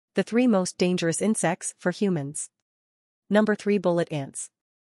The 3 most dangerous insects for humans. Number 3. Bullet ants.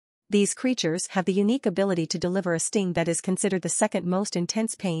 These creatures have the unique ability to deliver a sting that is considered the second most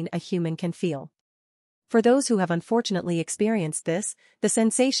intense pain a human can feel. For those who have unfortunately experienced this, the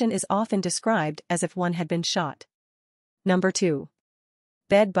sensation is often described as if one had been shot. Number 2.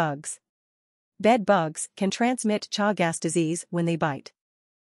 Bedbugs. Bedbugs can transmit Chagas disease when they bite.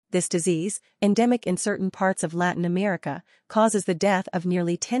 This disease, endemic in certain parts of Latin America, causes the death of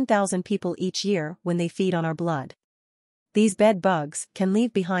nearly 10,000 people each year when they feed on our blood. These bedbugs can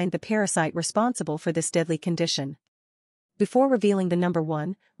leave behind the parasite responsible for this deadly condition. Before revealing the number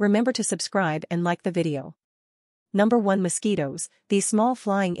 1, remember to subscribe and like the video. Number 1. Mosquitoes. These small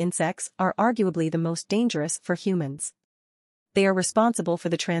flying insects are arguably the most dangerous for humans. They are responsible for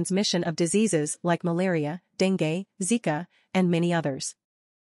the transmission of diseases like malaria, dengue, Zika, and many others.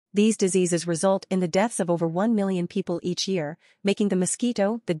 These diseases result in the deaths of over 1 million people each year, making the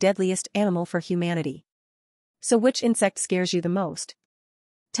mosquito the deadliest animal for humanity. So which insect scares you the most?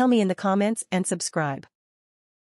 Tell me in the comments and subscribe.